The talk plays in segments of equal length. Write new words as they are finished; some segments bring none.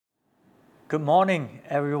Good morning,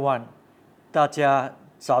 everyone. 大家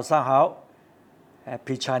早上好。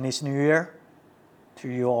Happy Chinese New Year to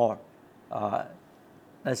you all.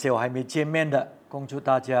 那些我还没见面的，恭祝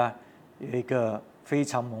大家有一个非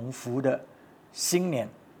常蒙福的新年。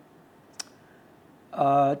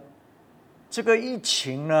这个疫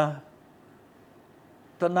情呢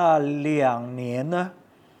的那2年呢，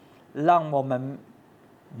让我们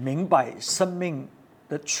明白生命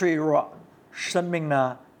的脆弱，生命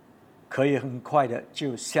呢可以很快的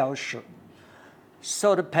就消失。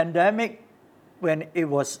So the pandemic, when it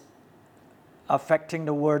was affecting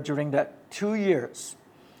the world during that 2 years,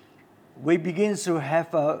 we begin to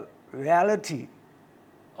have a reality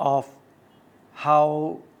of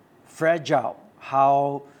how fragile,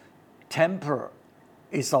 how temporary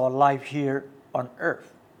is our life here on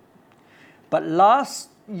earth. But last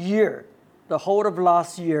year, the whole of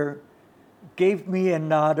last year, gave me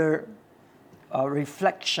another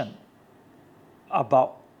reflection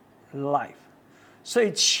about life. 所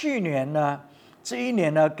以去年呢，这一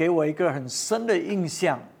年呢，给我一个很深的印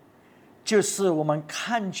象，就是我们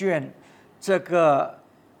看见这个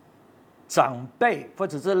长辈或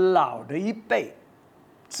者是老的一辈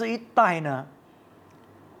这一代呢，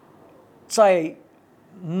在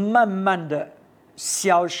慢慢的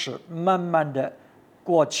消失，慢慢的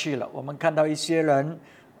过去了。我们看到一些人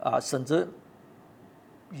甚至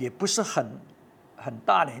也不是很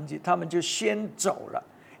大年纪，他们就先走了，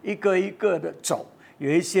一个一个的走。有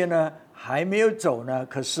一些呢还没有走呢，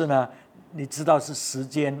可是呢，你知道是时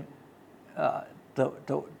间的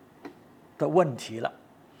问题了。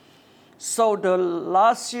So the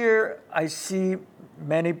last year I see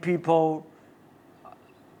many people,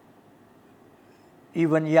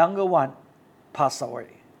 even younger one, pass away.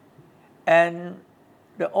 And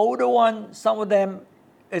the older one, some of them,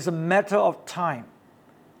 it's a matter of time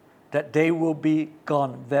that they will be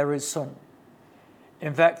gone very soon.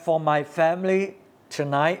 In fact, for my family,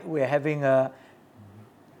 tonight we're having a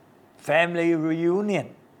family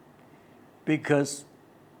reunion because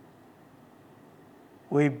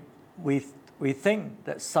we think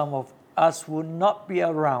that some of us will not be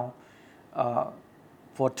around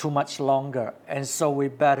for too much longer, and so we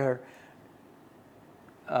better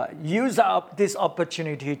use this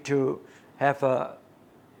opportunity to have a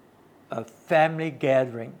family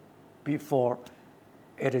gathering before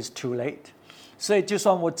it is too late. 所以就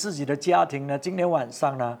算我自己的家庭呢，今天晚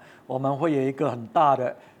上呢，我们会有一个很大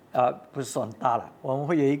的不是说很大了，我们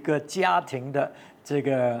会有一个家庭的这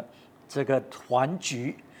个团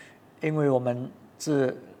聚，因为我们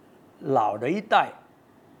是老的一代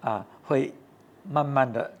会慢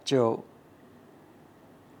慢的就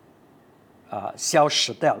消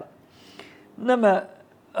失掉了。那么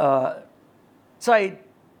在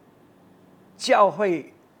教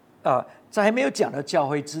会在还没有讲到教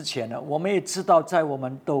会之前呢，我们也知道在我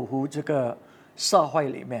们斗湖这个社会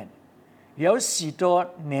里面，有许多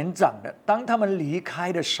年长的，当他们离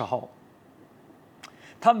开的时候，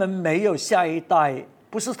他们没有下一代，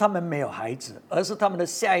不是他们没有孩子，而是他们的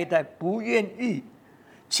下一代不愿意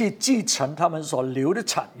去继承他们所留的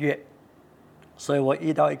产业。所以我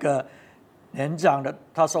遇到一个年长的，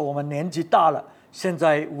他说我们年纪大了，现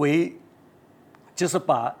在就是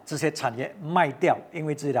把这些产业卖掉，因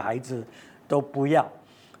为自己的孩子都不要，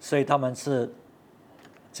所以他们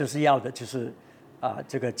就是要的就是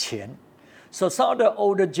这个钱。So some of the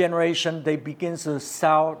older generation, they begin to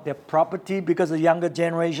sell their property because the younger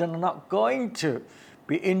generation are not going to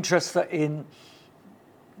be interested in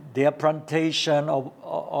their plantation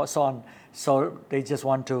or so on. So they just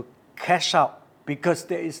want to cash out because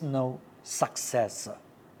there is no successor.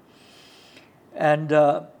 And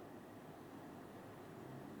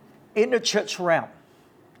in the church realm,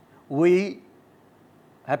 we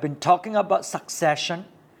have been talking about succession,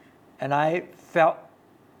 and I felt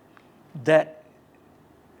that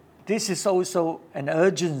this is also an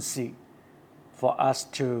urgency for us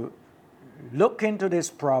to look into this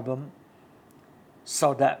problem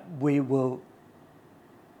so that we will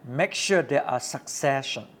make sure there are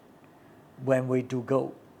succession when we do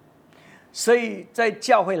go. 所以在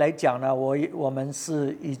教会来讲呢，我们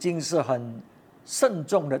已经是很慎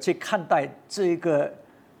重的去看待这个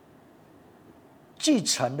继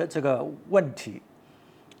承的这个问题，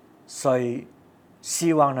所以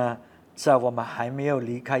希望呢，在我们还没有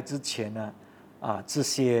离开之前呢，这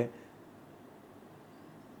些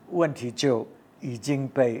问题就已经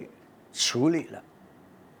被处理了。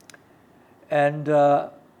And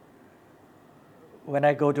when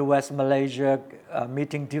I go to West Malaysia,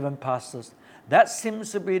 meeting different pastors, that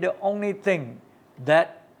seems to be the only thing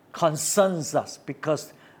that concerns us,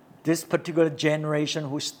 because this particular generation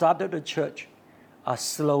who started the church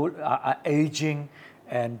are aging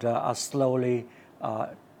and are slowly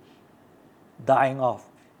dying off.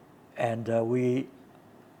 And we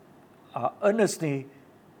are earnestly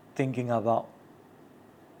thinking about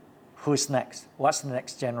who's next, what's the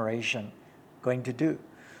next generation going to do.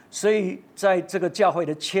 所以在这个教会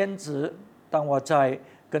的圈子，当我在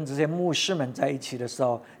跟这些牧师们在一起的时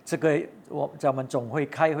候，这个在我们总会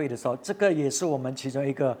开会的时候，这个也是我们其中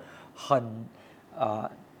一个很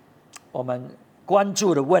我们关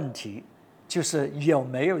注的问题，就是有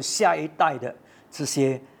没有下一代的这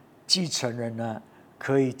些继承人呢，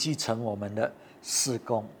可以继承我们的事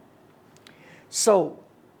工。So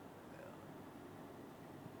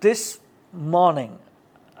this morning,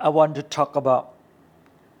 I want to talk about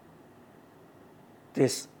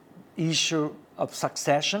this issue of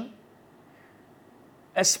succession,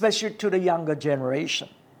 especially to the younger generation.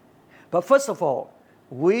 But first of all,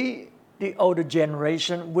 we, the older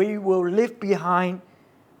generation, we will leave behind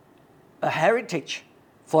a heritage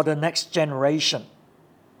for the next generation.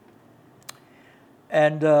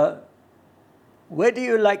 And whether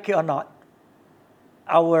you like it or not,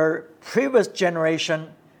 our previous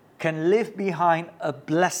generation can leave behind a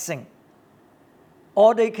blessing,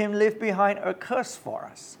 or they can leave behind a curse for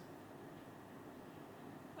us.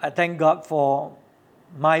 I thank God for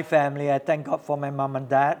my family. I thank God for my mom and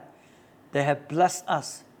dad. They have blessed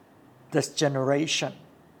us this generation.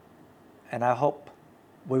 And I hope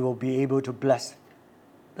we will be able to bless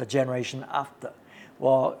the generation after.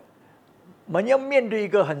 我们要面对一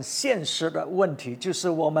个很现实的问题，就是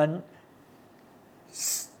我们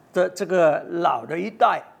的这个老的一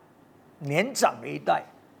代、年长的一代，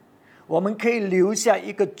我们可以留下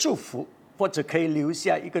一个祝福，或者可以留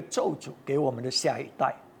下一个咒诅给我们的下一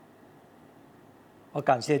代。我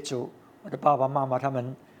感谢主，我的爸爸妈妈他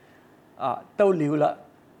们都留了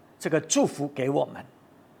这个祝福给我们。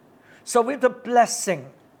So with the blessing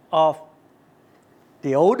of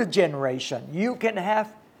the older generation, you can have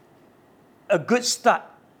a good start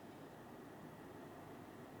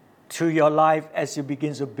to your life as you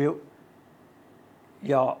begin to build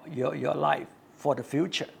your life for the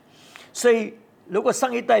future. 所以，如果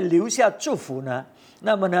上一代留下祝福呢，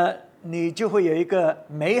那么呢，你就会有一个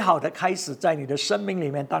美好的开始在你的生命里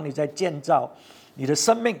面。当你在建造你的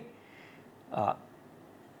生命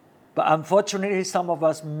But unfortunately, some of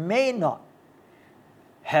us may not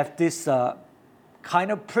have this kind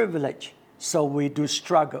of privilege, so we do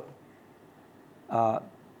struggle.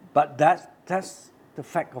 But that's the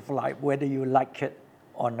fact of life, whether you like it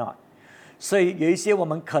or not. 所以有一些我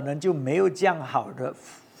们可能就没有这样好的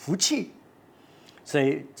福气。所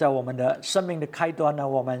以在我们的生命的开端呢，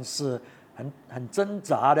我们是很挣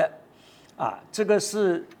扎的这个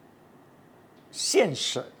是现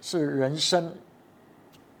实，是人生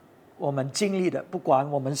我们经历的，不管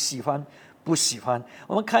我们喜欢不喜欢。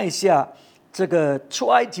我们看一下这个出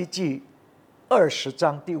埃及记20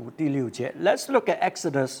章第5、第6节。Let's look at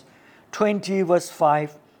Exodus 20 verse 5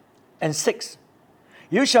 and 6.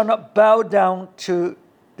 You shall not bow down to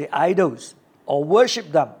the idols or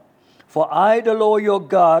worship them, for I, the Lord your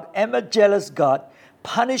God, am a jealous God,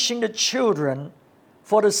 punishing the children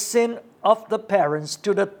for the sin of the parents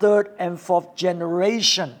to the third and fourth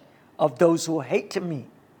generation of those who hate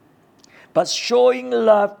me.But showing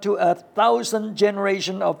love to 1,000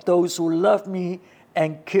 generations of those who love me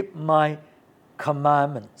and keep my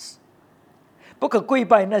commandments. 不可跪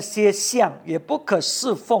拜那些像，也不可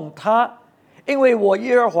侍奉他，因为我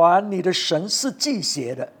耶和华你的神是忌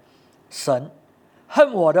邪的神。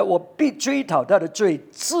恨我的，我必追讨他的罪，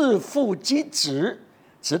自父及子，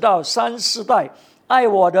直到3、4代；爱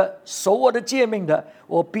我的，守我的诫命的，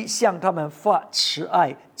我必向他们发慈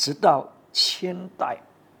爱，直到1000代。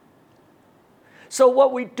So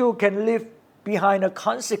what we do can leave behind a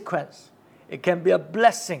consequence. It can be a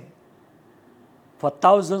blessing for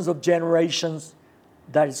thousands of generations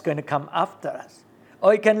that is going to come after us.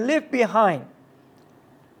 Or it can leave behind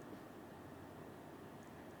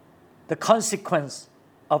the consequence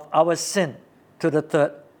of our sin to the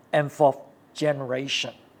third and fourth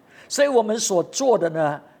generation. 所以我们所做的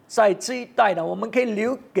呢，在这一代呢，我们可以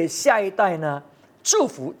留给下一代呢祝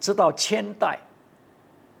福，直到1000代。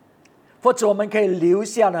或者我们可以留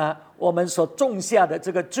下呢，我们所种下的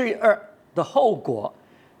这个罪恶的后果，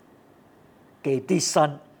给第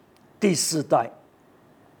3、第4代。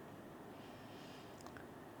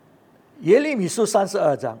耶利米书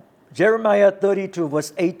32章 Jeremiah 32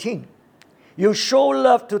 verse 18. You show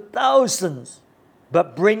love to thousands,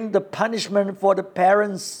 but bring the punishment for the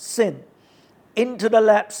parents' sin into the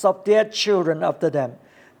laps of their children after them.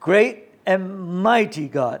 Great and mighty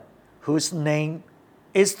God, whose name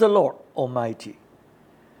is the Lord Almighty.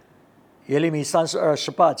 耶利米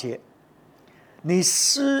32:18节，你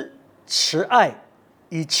施慈爱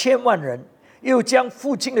以千万人，又将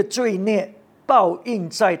父亲的罪孽报应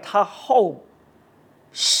在他后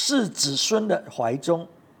世子孙的怀中，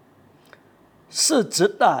是直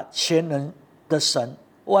大全能的神，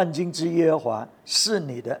万军之耶和华是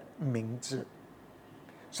你的名字。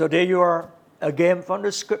So there you are again from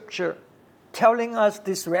the scripture, telling us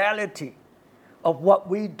this reality of what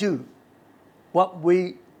we do, what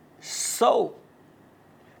we sow,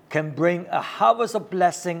 can bring a harvest of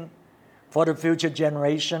blessing for the future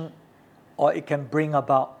generation, or it can bring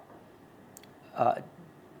about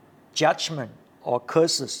judgment or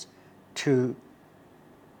curses to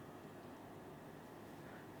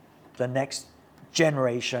the next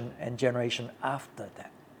generation and generation after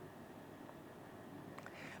that.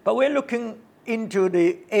 But we're looking into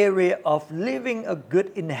the area of leaving a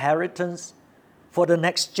good inheritance for the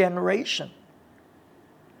next generation.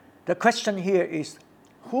 The question here is,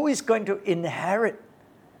 who is going to inherit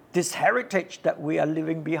this heritage that we are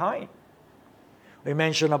leaving behind? We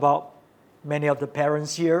mentioned about many of the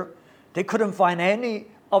parents here. They couldn't find any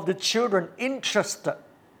of the children interested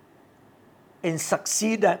in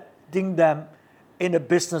succeeding them in the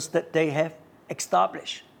business that they have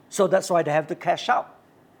established. So that's why they have to cash out,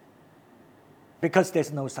 because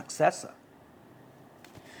there's no successor.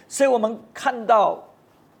 所以我们看到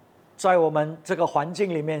在我们这个环境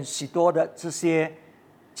里面，许多的这些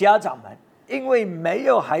家长们因为没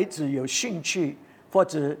有孩子有兴趣或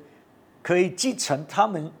者可以继承他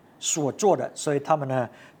们所做的，所以他们呢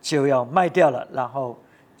就要卖掉了，然后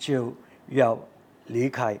就要离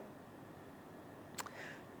开。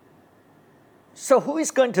So who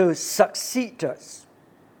is going to succeed us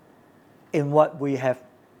in what we have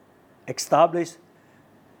established?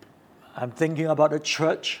 I'm thinking about the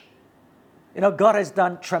church. You know, God has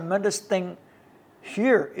done tremendous things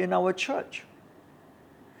here in our church.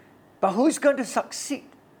 But who's going to succeed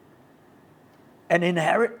and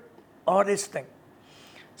inherit all these things?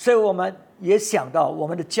 所以我们也想到我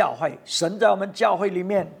们的教会，神在我们教会里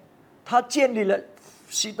面，他建立了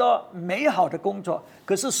许多美好的工作，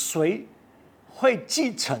可是谁会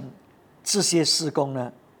继承这些事工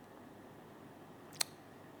呢？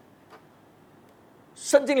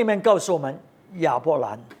圣经里面告诉我们，亚伯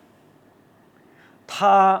兰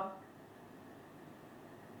他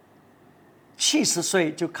70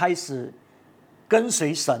岁就开始跟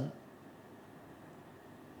随神，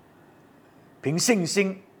凭信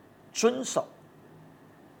心遵守，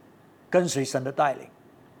跟随神的带领。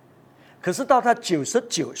可是到他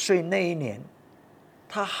99岁那一年，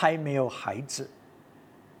他还没有孩子。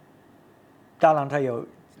当然他有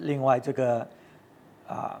另外这个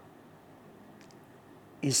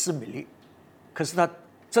以斯米利，可是他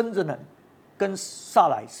真正的跟撒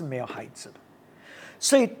来是没有孩子的。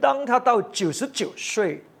所以当他到99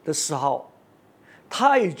岁的时候，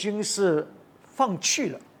他已经是放弃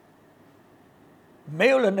了，没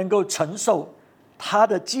有人能够承受他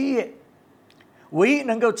的基业，唯一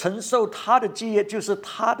能够承受他的基业就是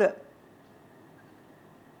他的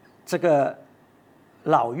这个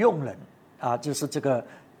老佣人啊，就是这个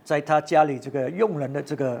在他家里这个佣人的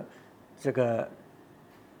这个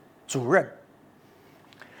主任。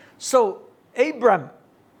So Abram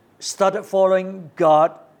started following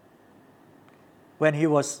God when he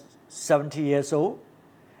was 70 years old,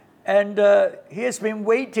 and he has been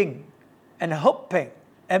waiting and hoping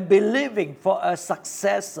and believing for a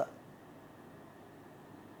successor.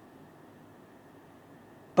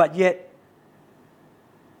 But yet,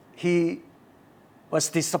 he was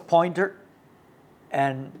disappointed,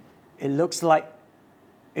 and it looks like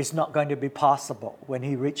it's not going to be possible when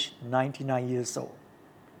he reached 99 years old.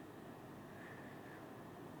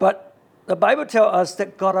 But the Bible tells us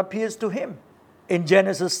that God appears to him in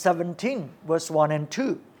Genesis 17, verse 1 and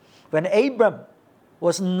 2. When Abram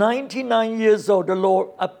was 99 years old, the Lord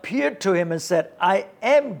appeared to him and said, I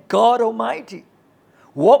am God Almighty.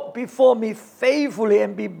 Walk before me faithfully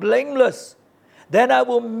and be blameless. Then I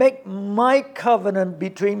will make my covenant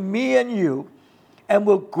between me and you and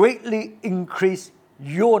will greatly increase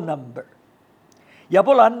your number. 亚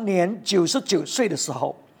伯兰年99岁的时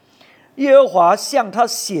候，耶和华向他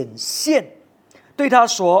显现，对他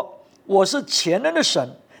说：我是全能的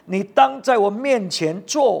神，你当在我面前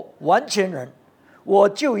做完全人，我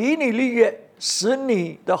就以你立约，使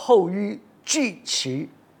你的后裔极其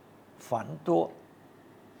繁多。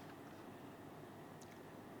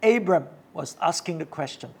Abram was asking the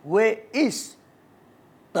question, where is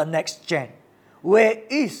the next gen? Where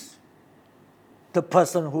is the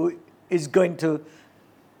person who is going to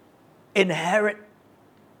inherit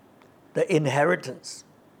the inheritance?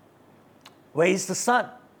 Where is the son?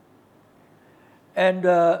 And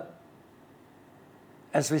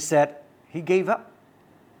as we said, he gave up.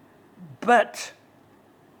 But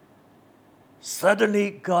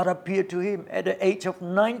suddenly God appeared to him at the age of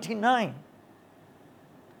 99.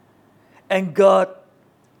 And God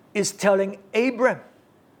is telling Abram,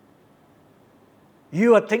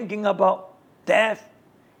 you are thinking about death.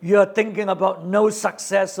 You are thinking about no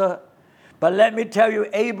successor. But let me tell you,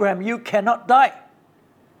 Abraham, you cannot die.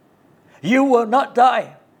 You will not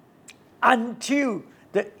die until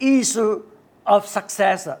the issue of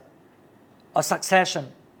successor or succession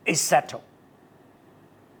is settled.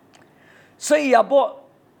 所以亚伯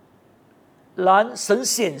兰神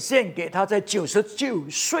显现给他，在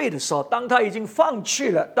99岁的时候，当他已经放弃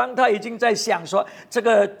了，当他已经在想说这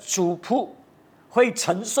个主仆会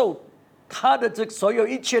承受他的这所有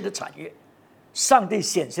一切的产业，上帝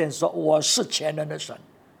显现说：“我是全能的神，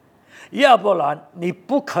亚伯兰，你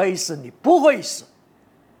不可以死，你不会死，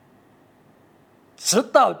直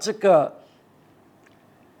到这个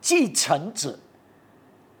继承者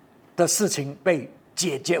的事情被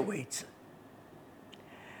解决为止。”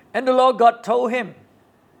 And the Lord God told him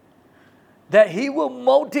that he will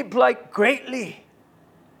multiply greatly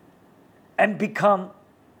and become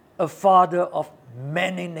a father of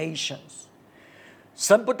many nations.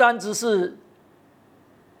 神不单只是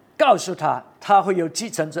告诉他他会有继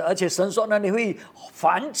承者，而且神说呢，你会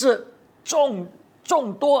繁殖众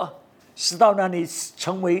多，使到呢你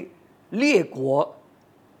成为列国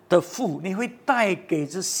的父，你会带给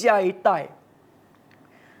这下一代。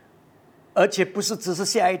而且不是只是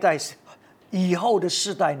下一代，以后的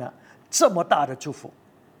世代呢，这么大的祝福。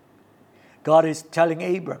God is telling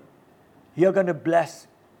Abram, you're going to bless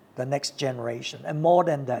the next generation. And more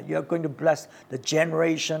than that, you're going to bless the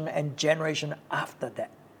generation and generation after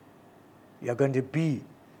that. You're going to be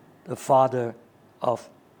the father of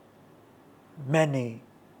many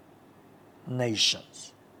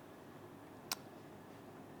nations.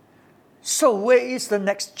 So where is the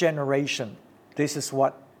next generation? This is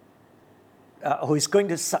what who is going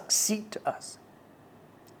to succeed us.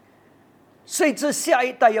 所以这下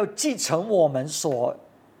一代要继承我们所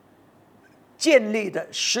建立的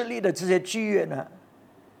设立的这些基业呢，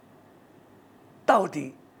到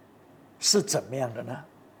底是怎么样的呢？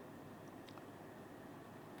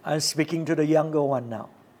 I'm speaking to the younger one now.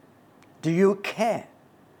 Do you care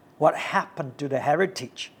what happened to the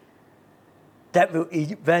heritage that will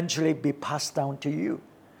eventually be passed down to you?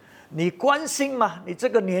 你关心吗？你这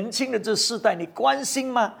个年轻的这世代，你关心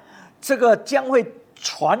吗？这个将会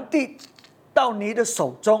传递到你的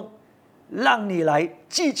手中，让你来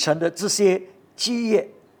继承的这些基业，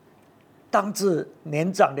当至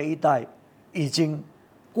年长的一代已经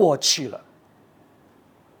过去了。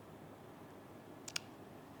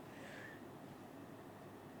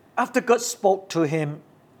After God spoke to him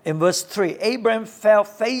in verse 3, Abraham fell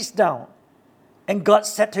face down. And God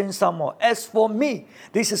said to him some more, as for me,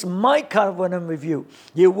 this is my covenant with you.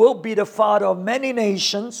 You will be the father of many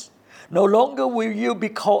nations. No longer will you be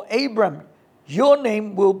called Abram. Your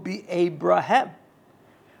name will be Abraham.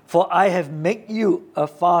 For I have made you a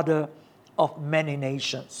father of many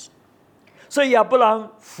nations. 所以亚伯兰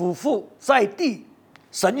俯伏在地，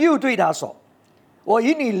神又对他说：“我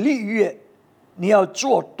与你立约，你要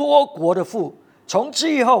做多国的父。从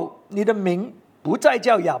此以后，你的名不再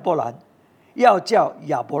叫亚伯兰。”要叫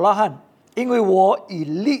亚伯拉罕，因为我已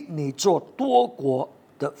立你做多国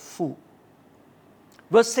的父。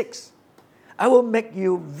Verse 6, I will make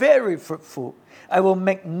you very fruitful. I will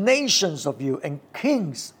make nations of you, and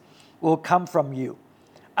kings will come from you.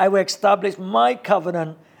 I will establish my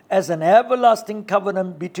covenant as an everlasting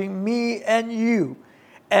covenant between me and you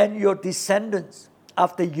and your descendants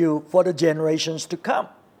after you for the generations to come,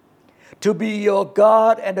 to be your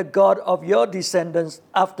God and the God of your descendants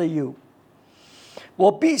after you.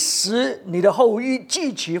我必使你的后裔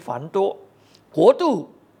极其繁多，国度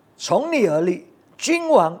从你而立，君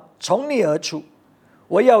王从你而出。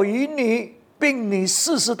我要与你并你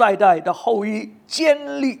世世代代的后裔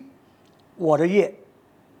建立我的业，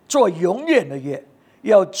做永远的业，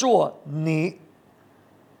要做你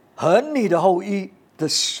和你的后裔的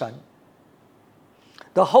神。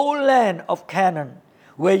The whole land of Canaan,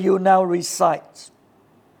 where you now reside,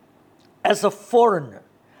 as a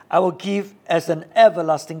foreigner,I will give as an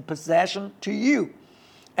everlasting possession to you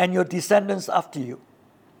and your descendants after you,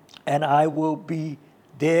 and I will be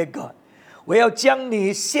their God. 我要将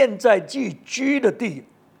你现在寄居的地，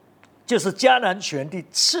就是迦南全地，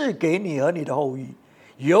赐给你和你的后裔，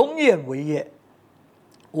永远为业。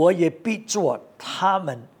我也必做他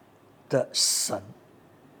们的神。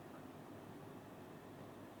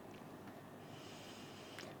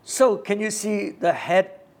So can you see the head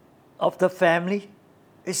of the family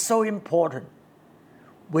is so important.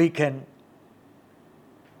 We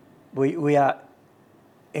are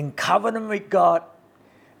in covenant with God,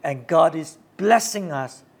 and God is blessing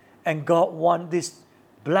us, and God wants this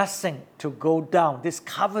blessing to go down, this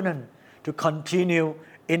covenant to continue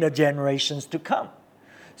in the generations to come.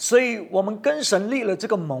 所以我们跟神立了这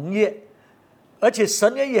个盟约，而且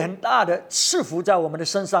神也很大的赐福在我们的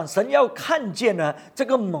身上。神要看见呢，这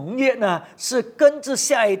个盟约呢是跟着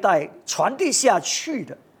下一代传递下去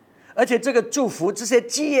的，而且这个祝福这些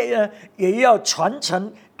基业呢也要传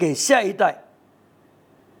承给下一代。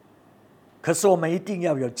可是我们一定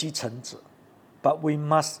要有继承者 ，but we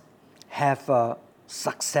must have a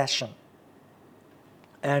succession.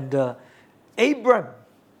 And Abram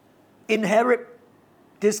inherit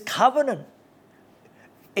this covenant.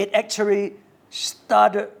 It actually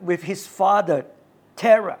started with his father,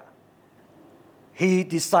 Terah. He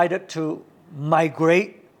decided to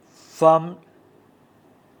migrate from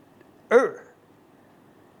Ur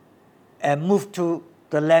and move to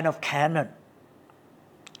the land of Canaan,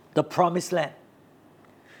 the promised land.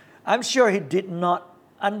 I'm sure he did not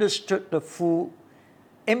understood the full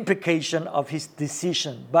implication of his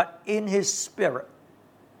decision, but in his spirit,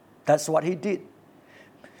 that's what he did.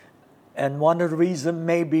 And one of the reasons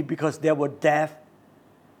may be because there were death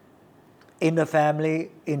in the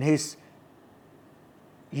family, in his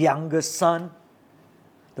younger son,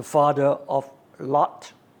 the father of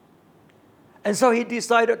Lot. And so he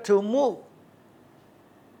decided to move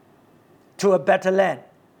to a better land,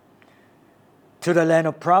 to the land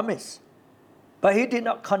of promise. But he did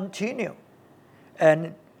not continue.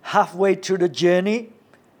 And halfway through the journey,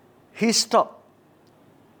 he stopped.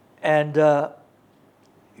 And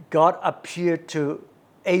God appeared to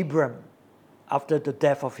Abram after the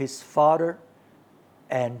death of his father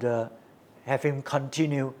and have him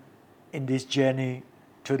continue in this journey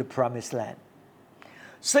to the promised land.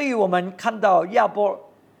 所以我们看到亚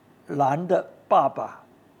伯兰的爸爸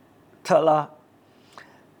特拉，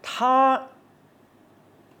他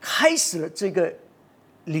开始了这个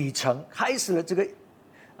旅程，开始了这个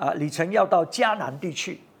旅程要到迦南地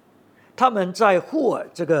区。他们在户尔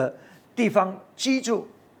这个地方居住，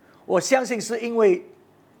我相信是因为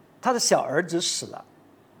他的小儿子死了，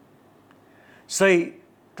所以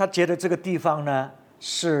他觉得这个地方呢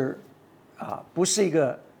是不是一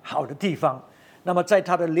个好的地方。那么在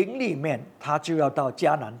他的灵里面，他就要到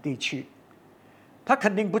迦南地区。他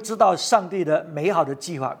肯定不知道上帝的美好的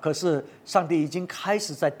计划，可是上帝已经开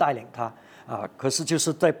始在带领他可是就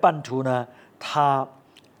是在半途呢，他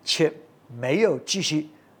却没有继续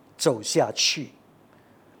走下去。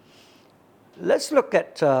Let's look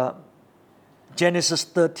at Genesis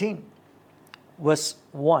 13, verse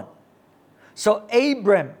 1. So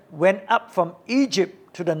Abram went up from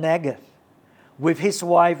Egypt to the Negev with his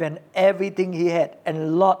wife and everything he had,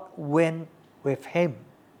 and Lot went with him.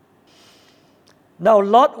 Now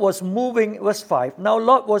Lot was moving, verse 5, now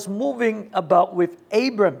Lot was moving about with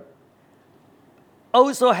Abram,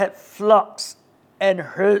 also had flocks and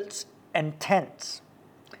herds and tents.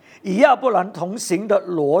 与亚伯兰同行的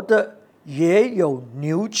罗德也有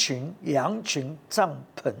牛群、羊群、帐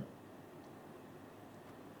篷。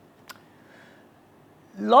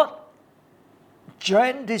Lot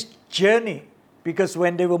joined this journey because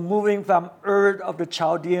when they were moving from Ur of the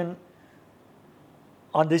Chaldean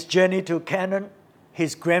on this journey to Canaan,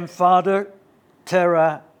 his grandfather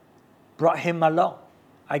Terah brought him along.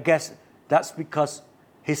 I guess that's because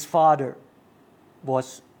his father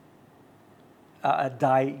was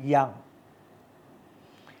died young.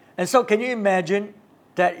 And so can you imagine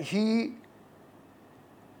that he,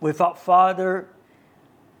 without father,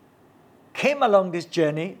 came along this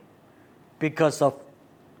journey because of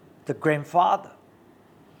the grandfather.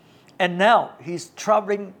 And now he's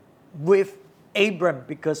traveling with Abram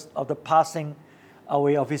because of the passing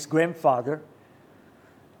away of his grandfather.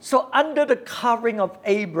 So under the covering of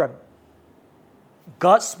Abram,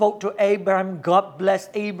 God spoke to Abram, God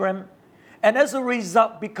blessed Abram. And as a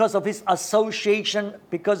result, because of his association,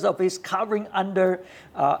 because of his covering under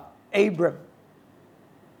Abram,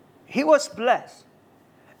 he was blessed.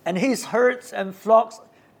 And his herds and flocks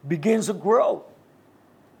begins to grow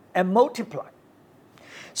and multiply.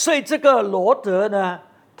 所以这个罗德呢，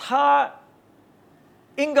他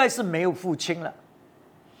应该是没有父亲了，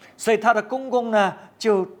所以他的公公呢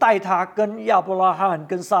就带他跟亚伯拉罕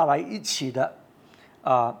跟撒来一起的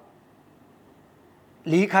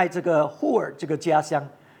离开这个户尔这个家乡，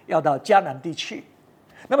要到迦南地区。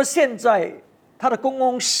那么现在他的公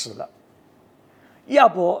公死了，亚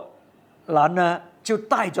伯兰呢就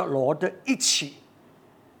带着罗德一起，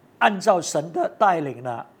按照神的带领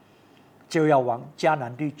呢，就要往迦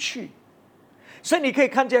南地去。所以你可以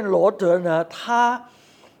看见罗德呢，他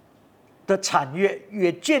的产业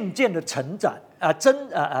也渐渐的成长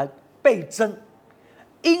倍增，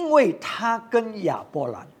因为他跟亚伯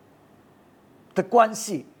兰的关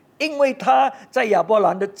系，因为他在亚伯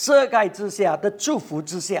兰的遮盖之下的祝福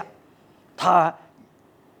之下，他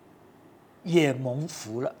也蒙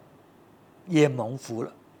福了，也蒙福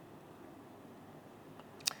了。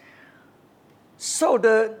So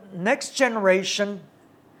the next generation,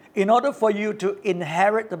 in order for you to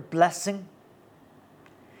inherit the blessing,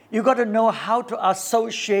 you got to know how to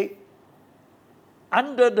associate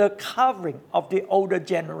under the covering of the older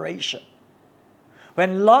generation.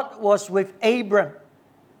 When Lot was with Abram,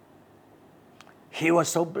 he was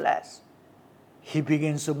so blessed. He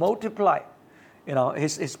begins to multiply.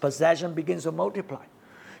 His possession begins to multiply.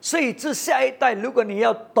 所以这下一代，如果你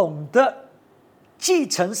要懂得继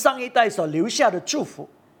承上一代所留下的祝福，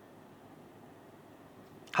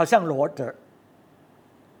好像罗德，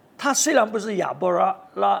他虽然不是亚伯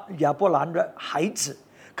兰的孩子，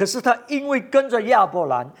可是他因为跟着亚伯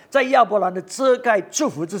兰，在亚伯兰的遮盖祝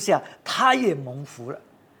福之下，他也蒙福了。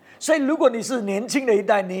所以如果你是年轻的一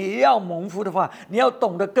代，你要蒙福的话，你要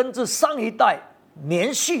懂得跟着上一代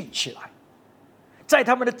连续起来，在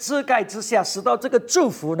他们的遮盖之下，使到这个祝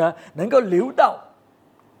福呢能够流到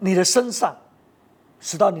你的身上，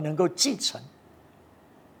使到你能够继承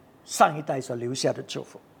上一代所留下的祝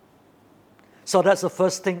福。So that's the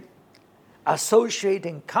first thing,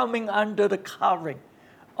 associating, coming under the covering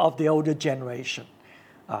of the older generation.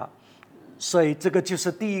 所以这个就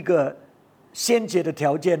是第一个先决的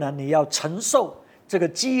条件呢，你要承受这个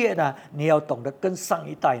基业呢，你要懂得跟上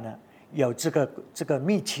一代呢有这个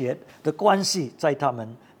密切的关系，在他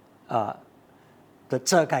们的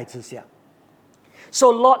遮盖之下。So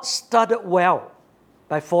Lot started well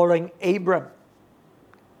by following Abram.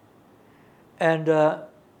 And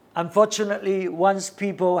unfortunately, once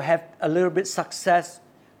people have a little bit success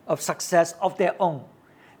of their own,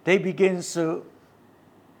 they begin to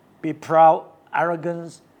be proud,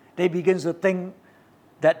 arrogant. They begin to think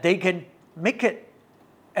that they can make it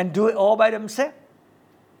and do it all by themselves.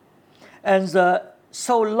 And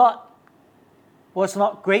so Lot was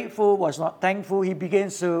not grateful, was not thankful. He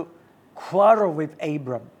begins to quarrel with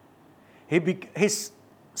Abram. His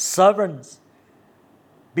servants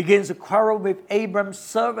begins to quarrel with Abram's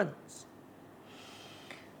servants.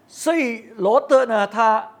 所以罗德呢，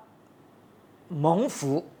他蒙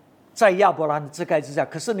福在亚伯兰的遮盖之下。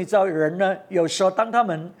可是你知道人呢，有时候当他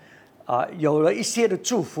们有了一些的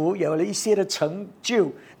祝福，有了一些的成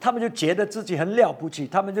就，他们就觉得自己很了不起，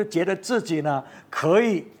他们就觉得自己呢可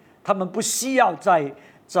以，他们不需要在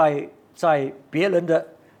别人的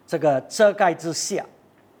这个遮盖之下。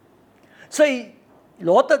所以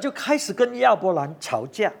罗德就开始跟亚伯兰吵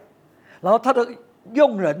架，然后他的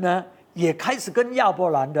佣人呢也开始跟亚伯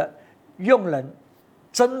兰的佣人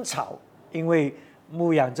争吵，因为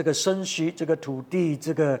牧养这个牲畜、这个土地、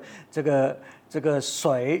这个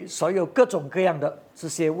水，所有各种各样的这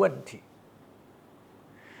些问题。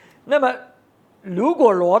那么如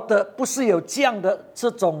果罗德不是有这样的这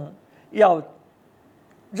种要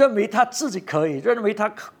认为他自己可以，认为他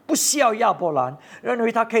不需要亚伯兰，认为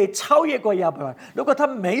他可以超越过亚伯兰，如果他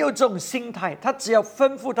没有这种心态，他只要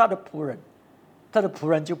吩咐他的仆人，他的仆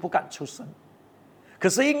人就不敢出声。可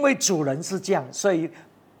是因为主人是这样，所以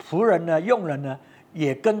仆人呢、佣人呢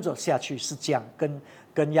也跟着下去，是这样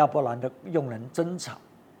跟亚伯兰的佣人争吵。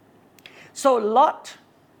So Lot,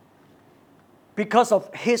 because of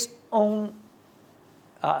his own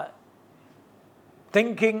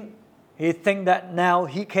thinking, he think that now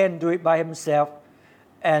he can do it by himself,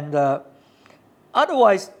 and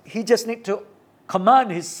otherwise he just need to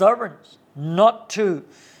command his servants not to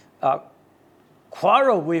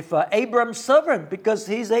quarrel with Abraham's servant, because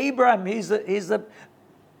he's Abraham, he's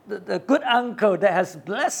the good uncle that has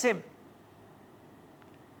blessed him.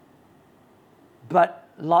 But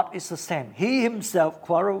Lot is the same. He himself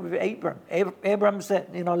quarreled with Abram. Abram said,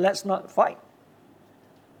 let's not fight.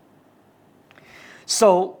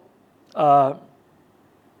 So Lot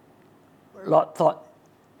thought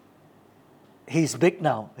he's big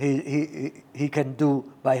now. He can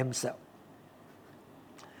do by himself.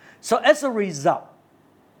 So as a result,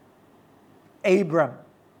 Abram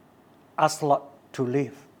asked Lot to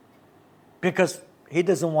leave, because he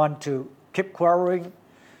doesn't want to keep quarreling,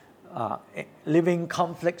 living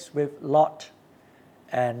conflicts with Lot.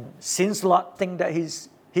 And since Lot thinks that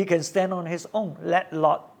he can stand on his own, let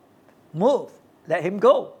Lot move, let him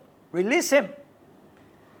go, release him,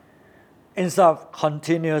 instead of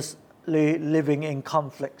continuously living in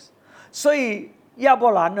conflicts. 所以亚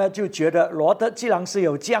伯兰呢就觉得罗德既然是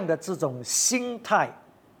有这样的这种心态，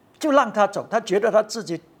就让他走，他觉得他自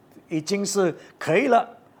己已经是可以了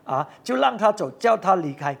啊，就让他走，叫他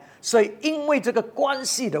离开。所以因为这个关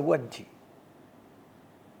系的问题，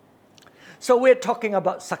 So we're talking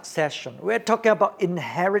about succession. We're talking about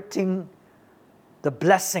inheriting the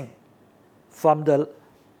blessing from the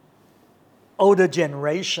older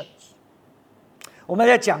generations. 我们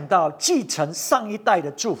要讲到继承上一代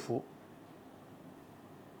的祝福。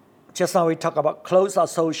Just now we talk about close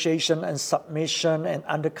association and submission and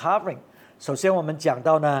undercovering. 首先我们讲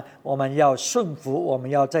到呢，我们要顺服，我们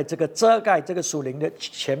要在这个遮盖这个属灵的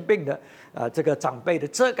权柄的这个长辈的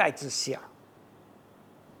遮盖之下。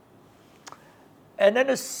And then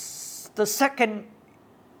the second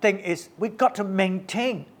thing is we got to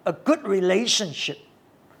maintain a good relationship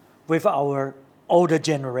with our older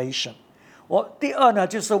generation. 第二呢，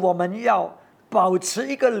就是我们要保持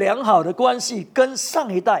一个良好的关系跟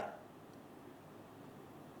上一代。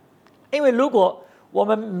因为如果我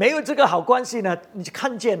们没有这个好关系呢，你就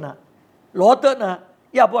看见了罗德呢，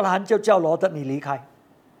亚伯兰就叫罗德你离开。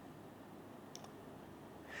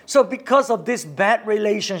So because of this bad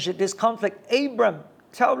relationship, this conflict, Abram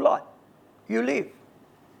tell Lot, you leave.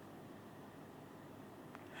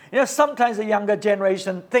 You know, sometimes the younger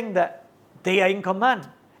generation think that they are in command.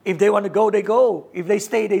 If they want to go, they go. If they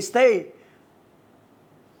stay, they stay.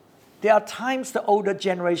 There are times the older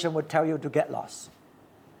generation will tell you to get lost,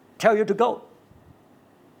 tell you to go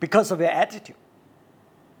because of your attitude.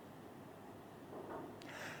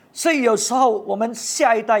 所以有时候我们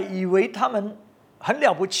下一代以为他们很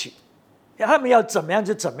了不起，他们要怎么样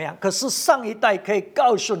就怎么样，可是上一代可以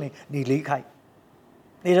告诉你，你离开，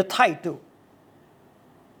你的态度，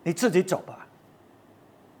你自己走吧。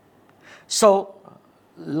So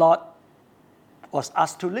Lot was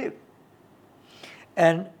asked to leave.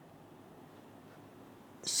 And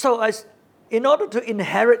so in order to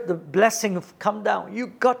inherit the blessing of come down, you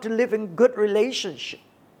got to live in good relationship.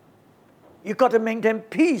 You got to maintain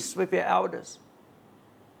peace with your elders.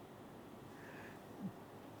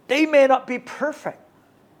 They may not be perfect,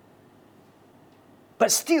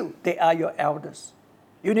 but still they are your elders.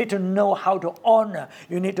 You need to know how to honor.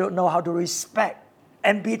 You need to know how to respect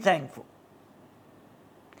and be thankful.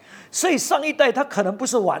 所以上一代他可能不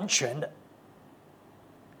是完全的，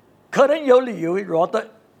可能有理由罗的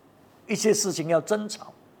一些事情要争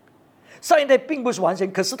吵。上一代并不是完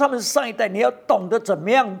全，可是他们是上一代，你要懂得怎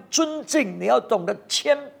么样尊敬，你要懂得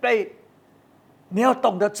谦卑，你要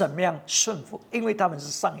懂得怎么样顺服，因为他们是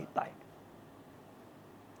上一代。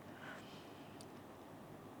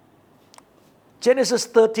Genesis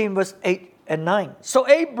 13 verse 8 and 9. So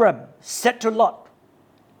Abram said to Lot,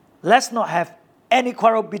 let's not have any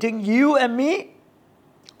quarrel between you and me,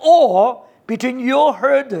 or between your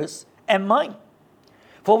herders and mine,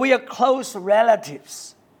 for we are close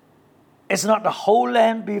relatives. Is not the whole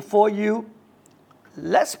land before you?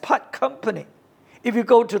 Let's part company. If you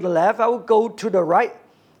go to the left, I will go to the right.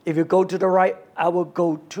 If you go to the right, I will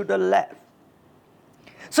go to the left.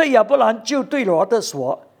 所以亚伯兰就对罗德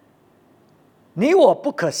说：“你我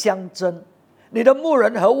不可相争，你的牧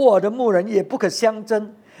人和我的牧人也不可相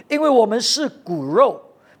争，因为我们是骨肉，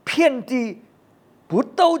遍地不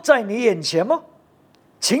都在你眼前吗？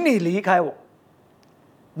请你离开我。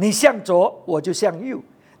你向左，我就向右；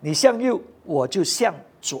你向右，我就向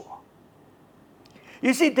左。”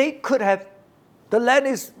 You see, they could have, the land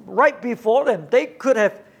is right before them. They could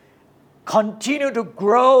have continued to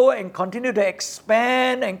grow and continue to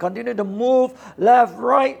expand and continue to move left,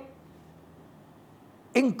 right,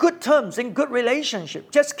 in good terms, in good relationship.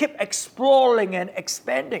 Just keep exploring and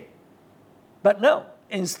expanding. But no,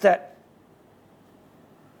 instead,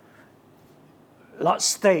 Lot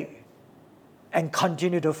stayed and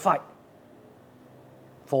continued to fight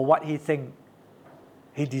for what he think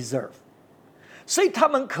he deserved. 所以他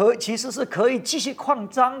们其实是可以继续扩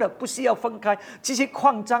张的，不需要分开，继续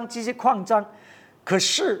扩张，继续扩张。可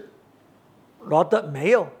是罗德没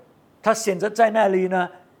有，他选择在那里呢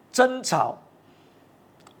争吵，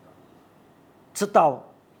直到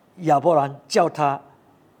亚伯兰叫他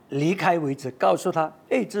离开为止，告诉他：“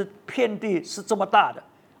哎，这片地是这么大的，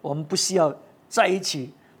我们不需要在一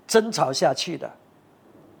起争吵下去的。”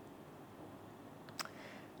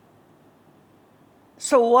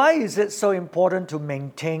 So why is it so important to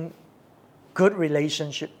maintain good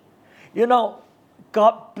relationship? You know,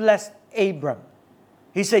 God blessed Abram.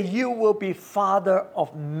 He said, you will be father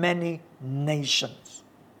of many nations.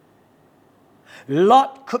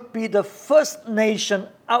 Lot could be the first nation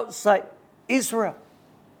outside Israel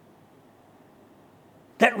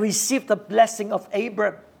that received the blessing of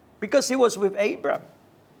Abram because he was with Abram.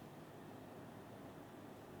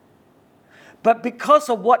 But because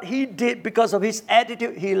of what he did, because of his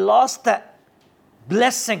attitude, he lost that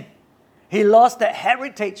blessing. He lost that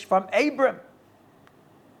heritage from Abram.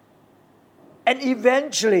 And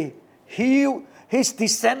eventually, his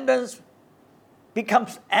descendants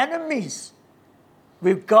becomes enemies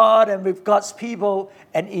with God and with God's people,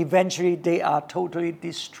 and eventually they are totally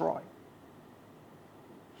destroyed.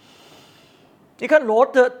 你看罗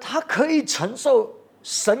德，他可以承受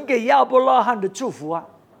神给亚伯拉罕的祝福啊！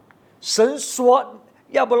神说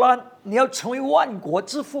亚伯拉罕你要成为万国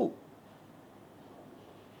之父，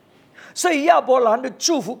所以亚伯拉罕的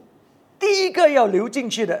祝福第一个要流进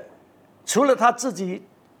去的，除了他自己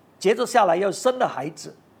接着下来要生的孩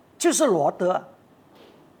子，就是罗德啊。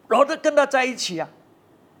罗德跟他在一起啊，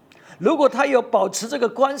如果他有保持这个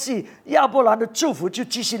关系，亚伯兰的祝福就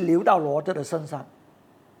继续流到罗德的身上。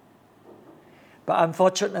But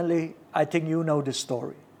unfortunately, I think you know the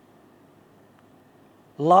story.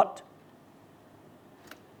 Lot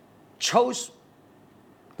chose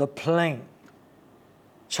the plain,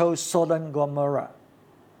 chose Sodom and Gomorrah,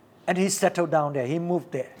 and he settled down there. He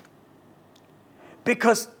moved there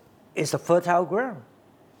because it's a fertile ground.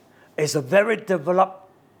 It's a very developed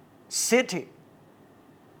city.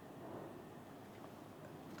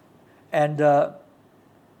 And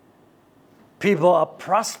people are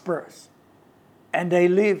prosperous. And they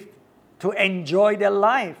live to enjoy their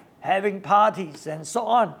life, having parties and so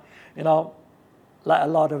on. You know, like a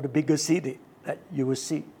lot of the bigger city that you will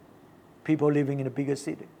see. People living in a bigger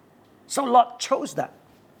city. So Lot chose that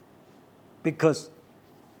because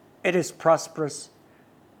it is prosperous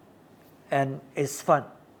and it's fun.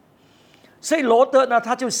 所以罗德呢，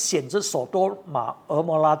他就选择所多玛、俄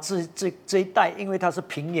摩拉这一带，因为它是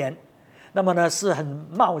平原。那么呢，是很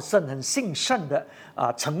茂盛、很兴盛的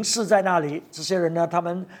城市在那里。这些人呢，他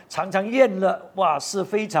们常常宴乐，哇，是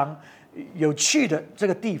非常有趣的这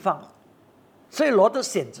个地方。所以罗德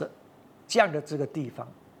选择这样的这个地方。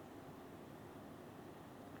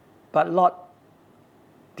But Lot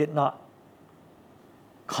did not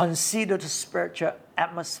consider the spiritual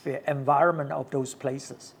atmosphere, environment of those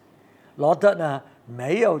places. 罗德呢，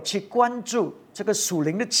没有去关注这个属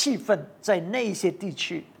灵的气氛在那些地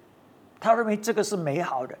区。他认为这个是美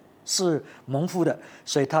好的，是蒙福的，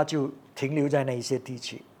所以他就停留在那一些地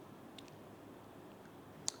区。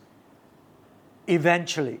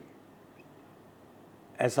Eventually,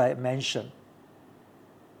 as I mentioned,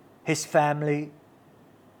 his family,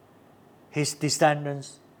 his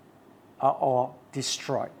descendants are all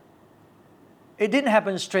destroyed. It didn't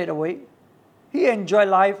happen straight away. He enjoyed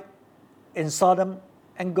life in Sodom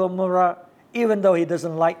and Gomorrah, even though he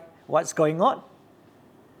doesn't like what's going on.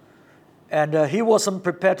 And he wasn't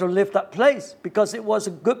prepared to leave that place because it was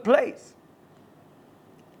a good place.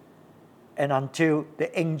 And until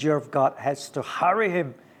the angel of God has to hurry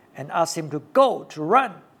him and ask him to go, to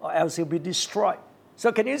run, or else he'll be destroyed.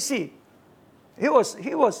 So can you see? He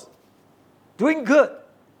was doing good.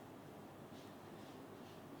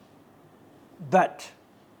 But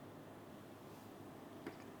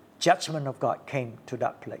judgment of God came to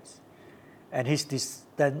that place. And his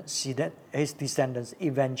descendants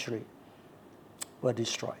eventually were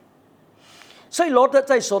destroyed. 所以罗德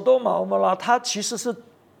在所多玛、俄摩拉，他其实是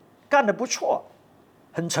干得不错，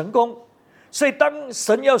很成功。所以当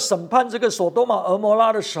神要审判这个所多玛、俄摩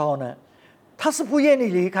拉的时候呢，他是不愿意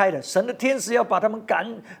离开的。神的天使要把他们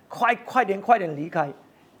赶快点离开。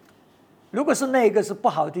如果是那个是不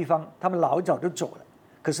好的地方，他们老早就走了。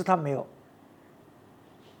可是他没有，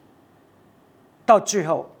到最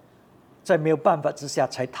后，在没有办法之下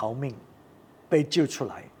才逃命，被救出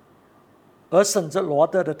来。而甚至罗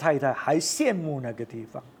德的太太还羡慕那个地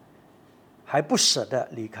方，还不舍得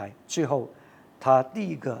离开。最后，他第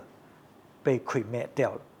一个被毁灭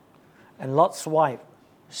掉了。And Lot's wife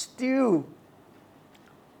still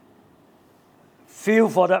feel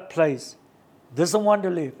for that place, doesn't want to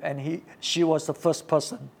live, and she was the first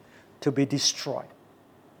person to be destroyed.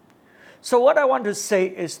 So what I want to say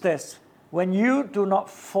is this: when you do not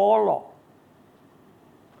follow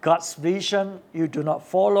God's vision, you do not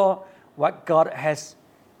follow what God has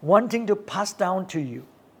wanting to pass down to you,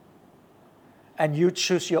 and you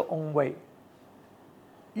choose your own way,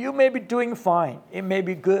 you may be doing fine, it may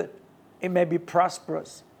be good, it may be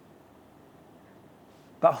prosperous,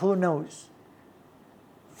 but who knows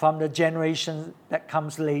from the generation that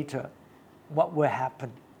comes later what will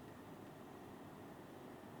happen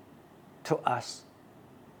to us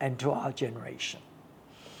and to our generation.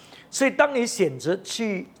 所以当你选择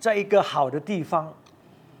去在一个好的地方，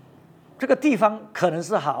这个地方可能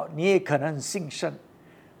是好，你也可能很兴盛，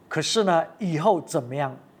可是呢，以后怎么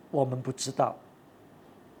样我们不知道。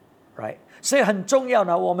right？ 所以很重要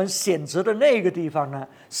呢，我们选择的那个地方呢，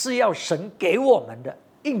是要神给我们的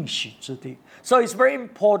应许之地。So it's very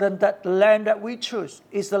important that the land that we choose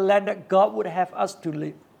is the land that God would have us to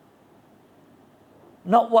live.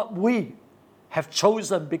 Not what we have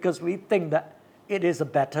chosen because we think that it is a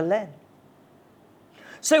better land.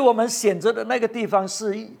 所以我们选择的那个地方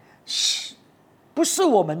不是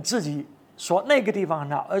我们自己说那个地方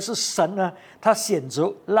很好，而是神呢，他选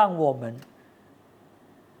择让我们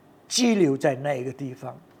居留在那个地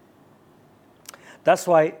方。That's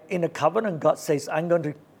why in the covenant God says, I'm going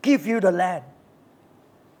to give you the land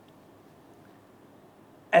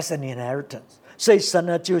as an inheritance. 所以神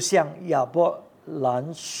呢，就像亚伯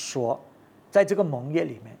兰说，在这个盟约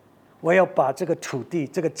里面，我要把这个土地，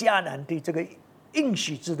这个迦南地，这个应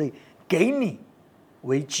许之地给你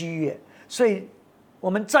为基业。所以我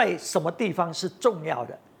们在什么地方是重要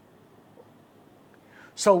的。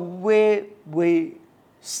So where we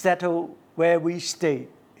settle, where we stay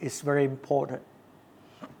is very important.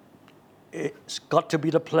 It's got to be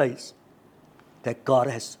the place that God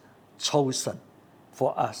has chosen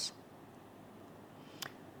for us.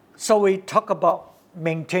 So we talk about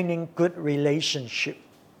maintaining good relationship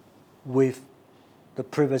with the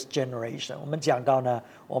previous generation. 我们讲到呢，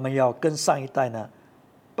我们要跟上一代呢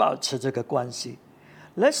保持这个关系。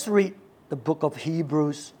Let's read the book of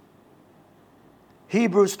Hebrews.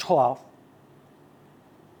 Hebrews 12.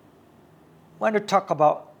 I want to talk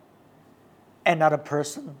about another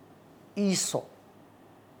person, Esau.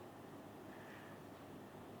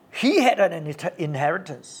 He had an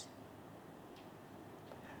inheritance.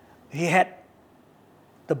 He had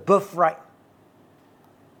the birthright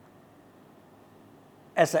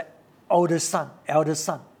as an elder son.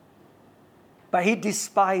 But he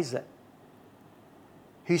despised it.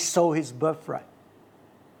 He sold his birthright.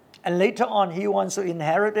 And later on, he wants to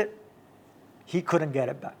inherit it. He couldn't get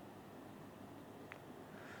it back.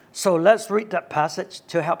 So let's read that passage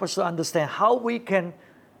to help us to understand how we can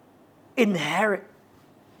inherit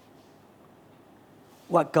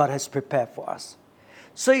what God has prepared for us.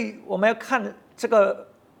 所以我们要看这个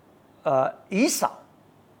以扫，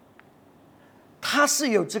他是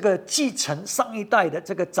有这个继承上一代的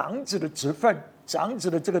这个长子的职分，长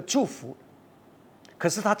子的这个祝福，可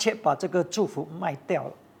是他却把这个祝福卖掉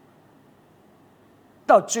了。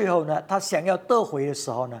到最后呢，他想要得回的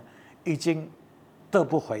时候呢，已经得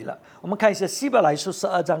不回了。我们看一下希伯来书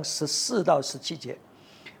12章14到17节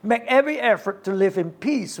Make every effort to live in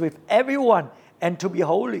peace with everyone and to be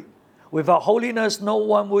holy. Without holiness, no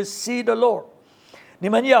one will see the Lord. 你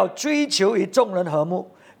们要追求与众人和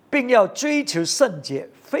睦，并要追求圣洁，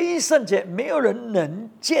非圣洁没有人能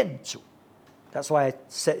见主。That's why I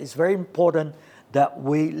said it's very important that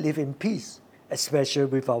we live in peace, especially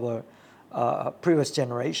with our previous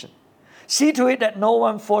generation. See to it that no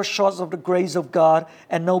one falls short of the grace of God,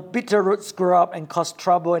 and no bitter roots grow up and cause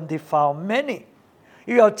trouble and defile many.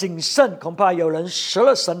 又要谨慎，恐怕有人失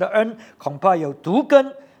了神的恩，恐怕有毒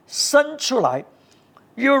根生出来，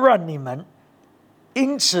又让你们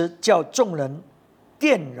因此叫众人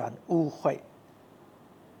电然污秽。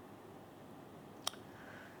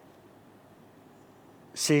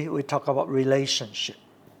See, we talk about relationship.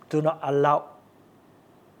 Do not allow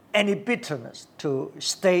any bitterness to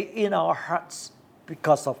stay in our hearts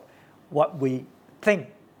because of what we think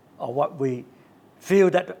or what we feel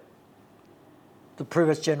that the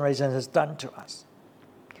previous generation has done to us.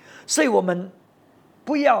 所以我们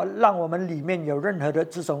不要让我们里面有任何的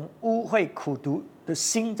这种污秽苦毒的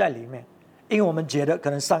心在里面，因为我们觉得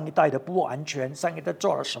可能上一代的不完全，上一代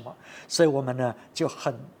做了什么，所以我们呢就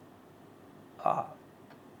很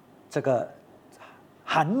这个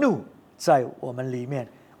含怒在我们里面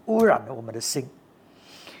污染了我们的心。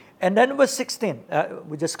And then verse 16,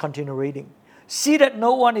 we just continue reading. See that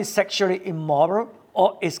no one is sexually immoral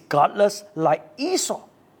or is godless like Esau,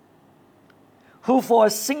 who for a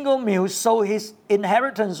single meal sold his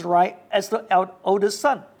inheritance right as the older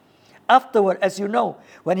son. Afterward, as you know,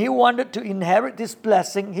 when he wanted to inherit this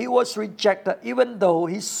blessing, he was rejected, even though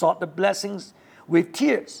he sought the blessings with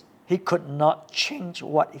tears. He could not change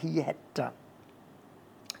what he had done.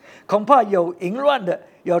 恐怕有淫乱的，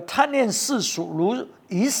有贪恋世俗如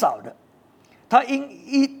以扫的，他因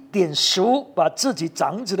一点食物把自己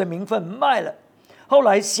长子的名分卖了，后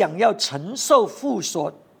来想要承受父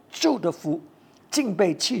所祝的福，竟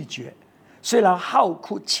被弃绝。虽然好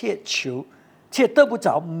哭切求，却得不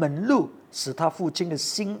着门路，使他父亲的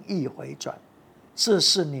心意回转。这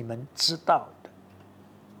是你们知道的。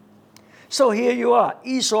So here you are.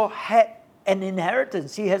 Esau had an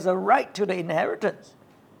inheritance. He has a right to the inheritance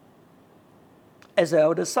as the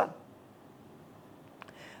elder son.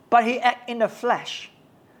 But he acted in the flesh.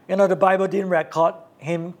 the Bible didn't record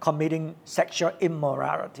him committing sexual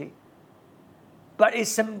immorality. But it's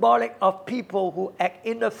symbolic of people who act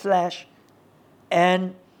in the flesh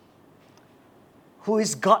and who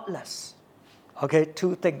is godless. Okay,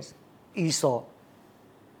 two things Esau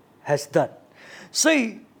has done. 所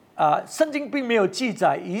以圣经并没有记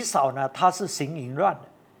载以扫呢，他是行淫乱的。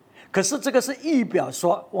可是这个是预表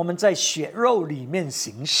说我们在血肉里面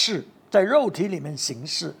行事，在肉体里面行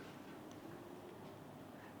事。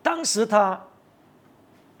当时他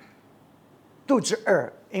肚子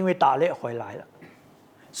饿，因为打猎回来了，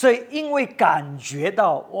所以因为感觉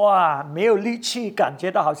到哇没有力气，感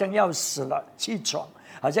觉到好像要死了，气喘，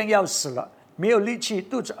好像要死了，没有力气，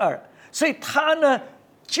肚子饿，所以他呢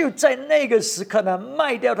就在那个时刻呢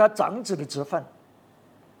卖掉他长子的职分，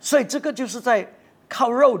所以这个就是在靠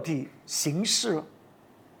肉体行事。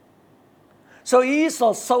So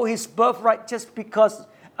Esau sold his birthright just because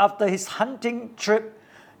after his hunting trip,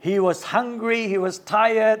 he was hungry, he was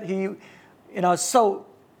tired, so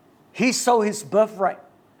he sold his birthright,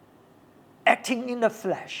 acting in the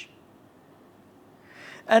flesh.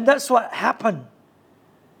 And that's what happened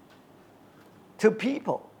to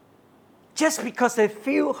people. Just because they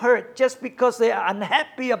feel hurt, just because they are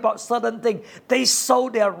unhappy about certain things, they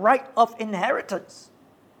sold their right of inheritance.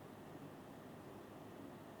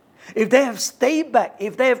 If they have stayed back,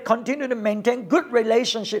 if they have continued to maintain good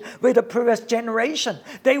relationship with the previous generation,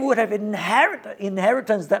 they would have inherited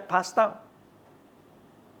inheritance that passed down.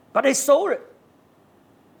 But they sold it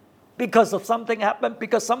because of something happened,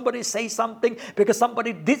 because somebody said something, because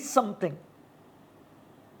somebody did something,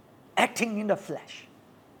 acting in the flesh.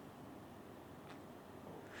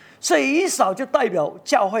 所以以扫就代表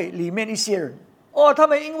教会里面一些人，他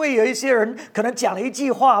们因为有一些人可能讲了一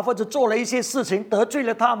句话，或者做了一些事情得罪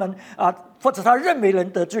了他们或者他认为人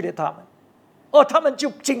得罪了他们，他们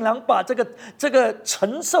就竟然把这个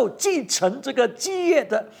承受继承这个基业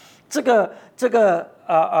的这个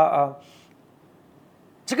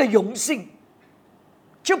荣幸，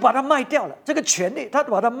就把它卖掉了，这个权利他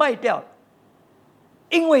把它卖掉了，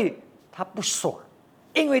因为他不爽，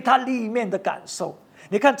因为他里面的感受。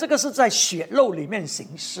你看，这个是在血肉里面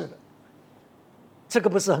行事的，这个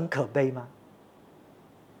不是很可悲吗？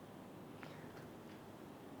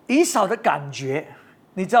以扫的感觉，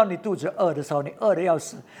你知道，你肚子饿的时候，你饿得要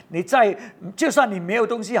死，就算你没有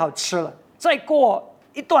东西好吃了，再过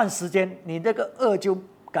一段时间，你那个饿就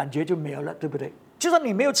感觉就没有了，对不对？就算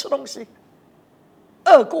你没有吃东西，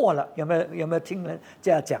饿过了，有没有听人这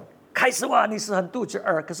样讲？开始哇，你是很肚子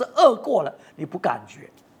饿，可是饿过了，你不感觉。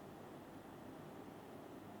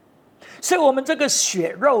所以我们这个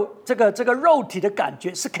血肉这个肉体的感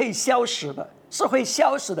觉是可以消失的，是会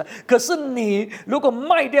消失的。可是你如果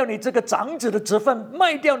卖掉你这个长子的职分，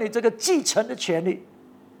卖掉你这个继承的权利，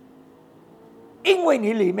因为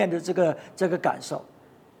你里面的这个感受，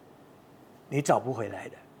你找不回来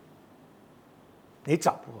的，你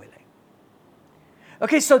找不回来。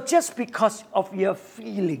Okay, so just because of your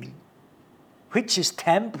feeling, which is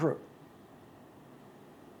temporal,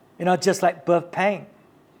 just like birth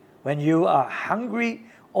pain.When you are hungry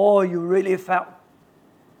or you really felt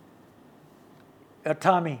your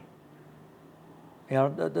tummy,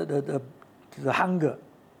 the hunger.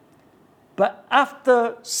 But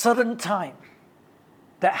after certain time,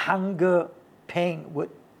 that hunger pain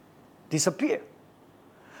would disappear.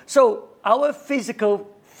 So our physical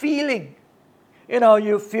feeling,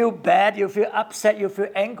 you feel bad, you feel upset, you feel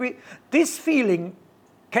angry, this feeling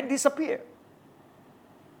can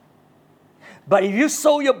disappear.But if you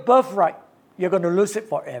sold your birthright, you're going to lose it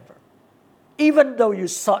forever. Even though you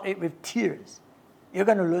sought it with tears, you're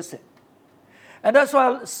going to lose it. And that's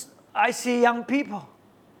why I see young people.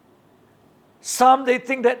 Some, they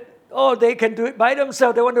think that, they can do it by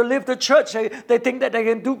themselves. They want to leave the church. They think that they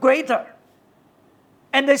can do greater.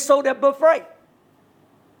 And they sold their birthright.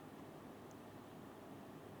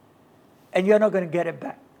 And you're not going to get it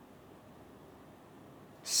back.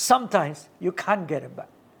 Sometimes you can't get it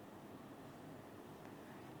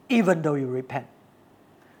back.Even though you repent.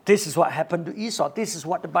 This is what happened to Esau. This is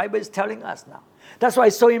what the Bible is telling us now. That's why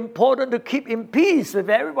it's so important to keep in peace with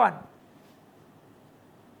everyone.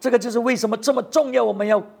 这个就是为什么这么重要，我们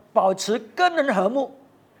要保持跟人和睦，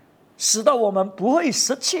使到我们不会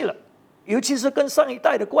失去了，尤其是跟上一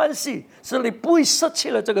代的关系，使你不会失去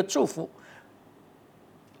了这个祝福。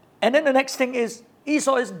And then the next thing is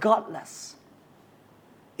Esau is godless.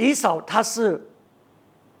 以扫他是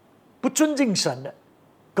不尊敬神的。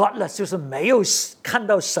Godless 就是没有看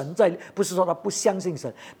到神在，不是说他不相信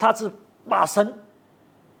神，他是把神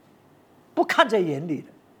不看在眼里的，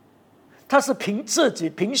他是凭自己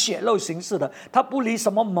凭血肉行事的，他不理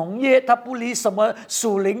什么盟约，他不理什么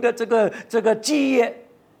属灵的这个基业，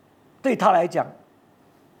对他来讲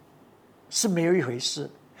是没有一回事。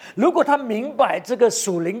如果他明白这个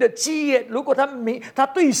属灵的基业，如果他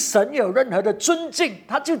对神有任何的尊敬，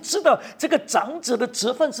他就知道这个长子的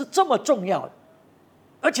职分是这么重要的，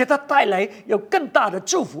而且他带来有更大的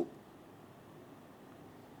祝福，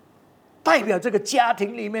代表这个家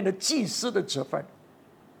庭里面的祭司的职分，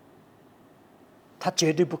他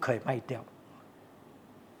绝对不可以卖掉，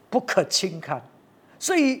不可轻看。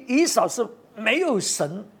所以以扫是没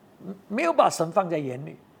有把神放在眼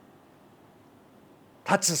里，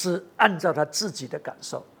他只是按照他自己的感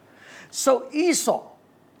受。So Esau,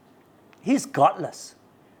 he's godless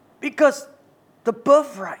because the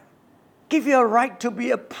birthright give you a right to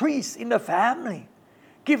be a priest in the family,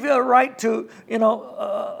 give you a right to,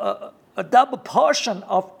 a double portion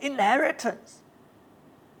of inheritance.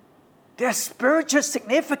 There's spiritual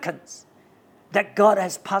significance that God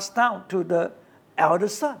has passed down to the elder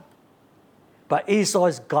son. But Esau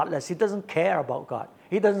is godless. He doesn't care about God.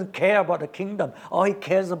 He doesn't care about the kingdom. All he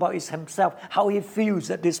cares about is himself, how he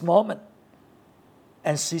feels at this moment.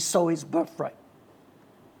 And he sold his birthright.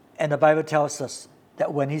 And the Bible tells us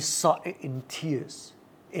that when he sought it in tears,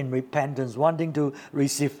 in repentance, wanting to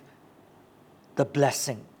receive the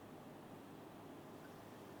blessing,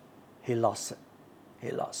 he lost it.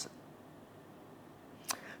 He lost it.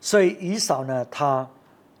 所以以扫呢，他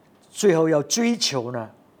最后要追求呢，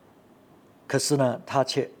可是呢，他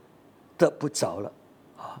却得不着了，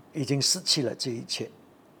已经失去了这一切。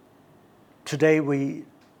Today we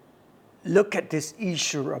look at this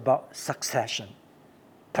issue about succession.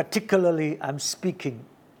 Particularly, I'm speaking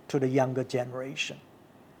to the younger generation.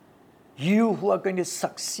 You who are going to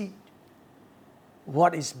succeed,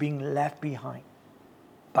 what is being left behind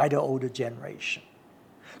by the older generation?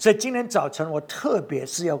 所以今天早晨我特别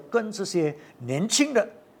是要跟这些年轻的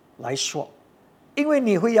来说，因为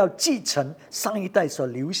你会要继承上一代所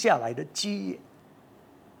留下来的基业。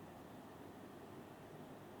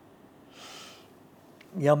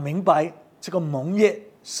你要明白这个盟约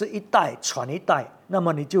是一代传一代，那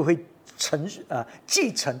么你就会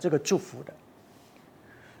继承这个祝福的。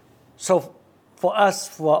So for us,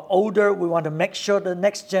 for older, we want to make sure the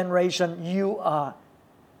next generation you are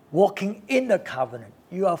walking in the covenant.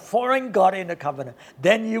 You are following God in the covenant.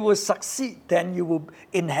 Then you will succeed. Then you will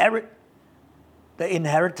inherit the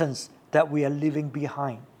inheritance that we are leaving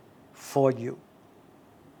behind for you.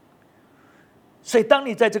 所以当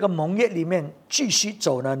你在这个盟约里面继续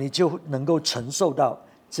走呢，你就能够承受到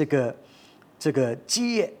这个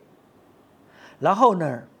基业。然后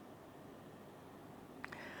呢，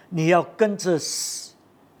你要跟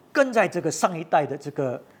在这个上一代的这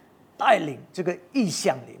个带领这个意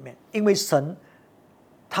向里面，因为神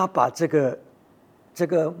他把这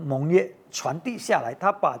个盟约传递下来，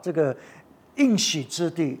他把这个应许之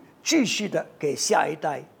地继续的给下一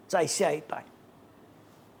代，再下一代。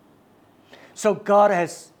So God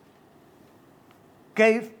has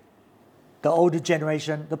gave the older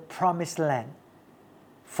generation the promised land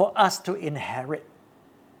for us to inherit.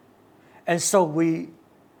 And so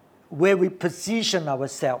where we position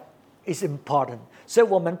ourselves is important. 所以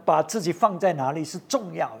我们把自己放在哪里是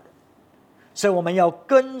重要的。所以我们要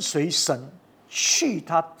跟随神去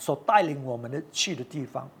他所带领我们的去的地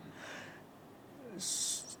方。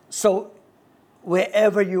So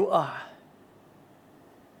wherever you are,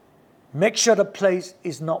 make sure the place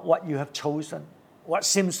is not what you have chosen, what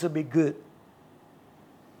seems to be good.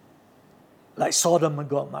 Like Sodom and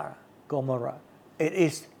Gomorrah. It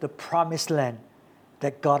is the promised land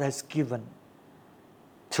that God has given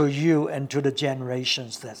to you and to the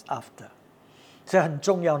generations that's after. 所以很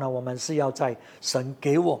重要呢，我们是要在神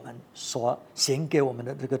给我们所献给我们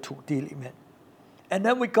的这个土地里面。And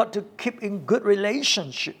then we got to keep in good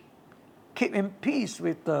relationship, keep in peace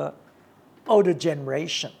with the older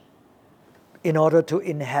generation in order to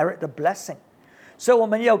inherit the blessing. 所以我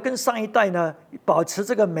们要跟上一代呢保持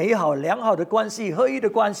这个美好良好的关系，合一的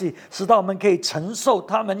关系，使到我们可以承受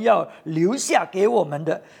他们要留下给我们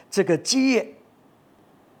的这个基业。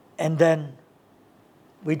And then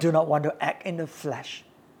we do not want to act in the flesh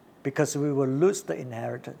because we will lose the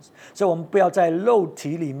inheritance. 所以我们不要在肉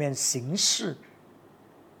体里面行事。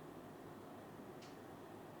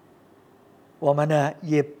我们呢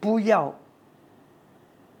也不要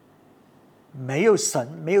没有神，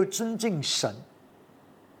没有尊敬神，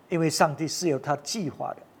因为上帝是有他计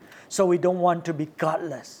划的。So we don't want to be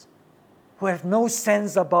godless, who have no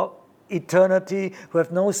sense about eternity, who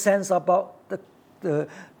have no sense about the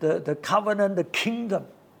covenant, the kingdom.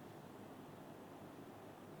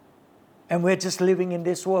 And we're just living in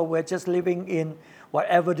this world. We're just living in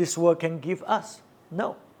whatever this world can give us.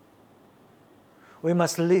 No. We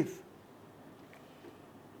must live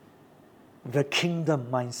the kingdom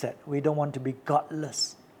mindset. We don't want to be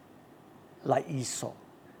godless like Esau.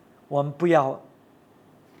 我们不要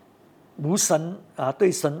无神对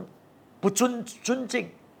神不尊敬，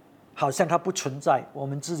好像他不存在，我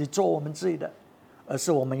们自己做我们自己的，而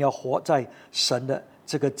是我们要活在神的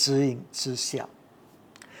这个指引之下。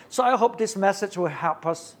So I hope this message will help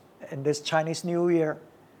us in this Chinese New Year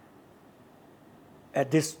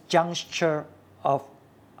at this juncture of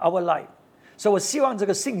our life. 所以我希望这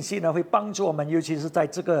个信息呢会帮助我们，尤其是在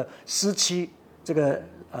这个时期，这个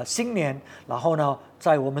新年，然后呢，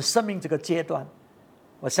在我们生命这个阶段，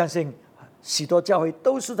我相信许多教会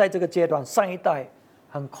都是在这个阶段，上一代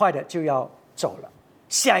很快的就要走了，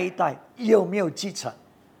下一代有没有继承，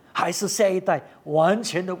还是下一代完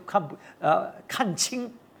全都看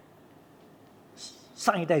清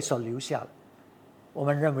上一代所留下的，我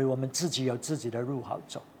们认为我们自己有自己的路好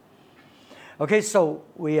走。Okay, so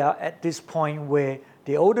we are at this point where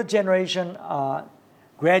the older generation are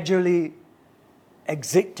gradually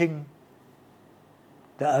exiting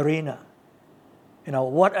the arena. You know,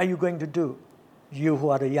 what are you going to do, you who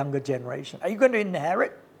are the younger generation? Are you going to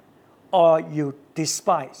inherit, or you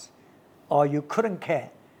despise, or you couldn't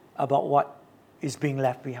care about what is being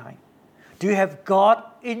left behind? Do you have God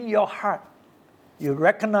in your heart? You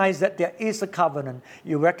recognize that there is a covenant.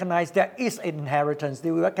 You recognize there is an inheritance.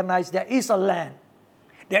 You recognize there is a land.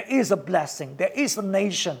 There is a blessing. There is a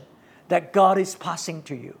nation that God is passing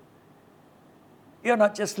to you. You're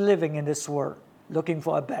not just living in this world looking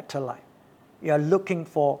for a better life. You're looking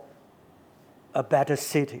for a better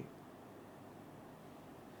city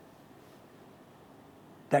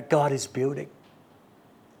that God is building.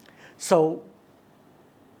 So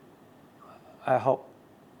I hope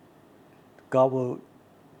God will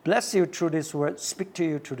bless you through this word, speak to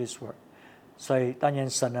you through this word. 所以但愿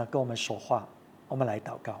神呢跟我们说话，我们来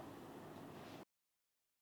祷告。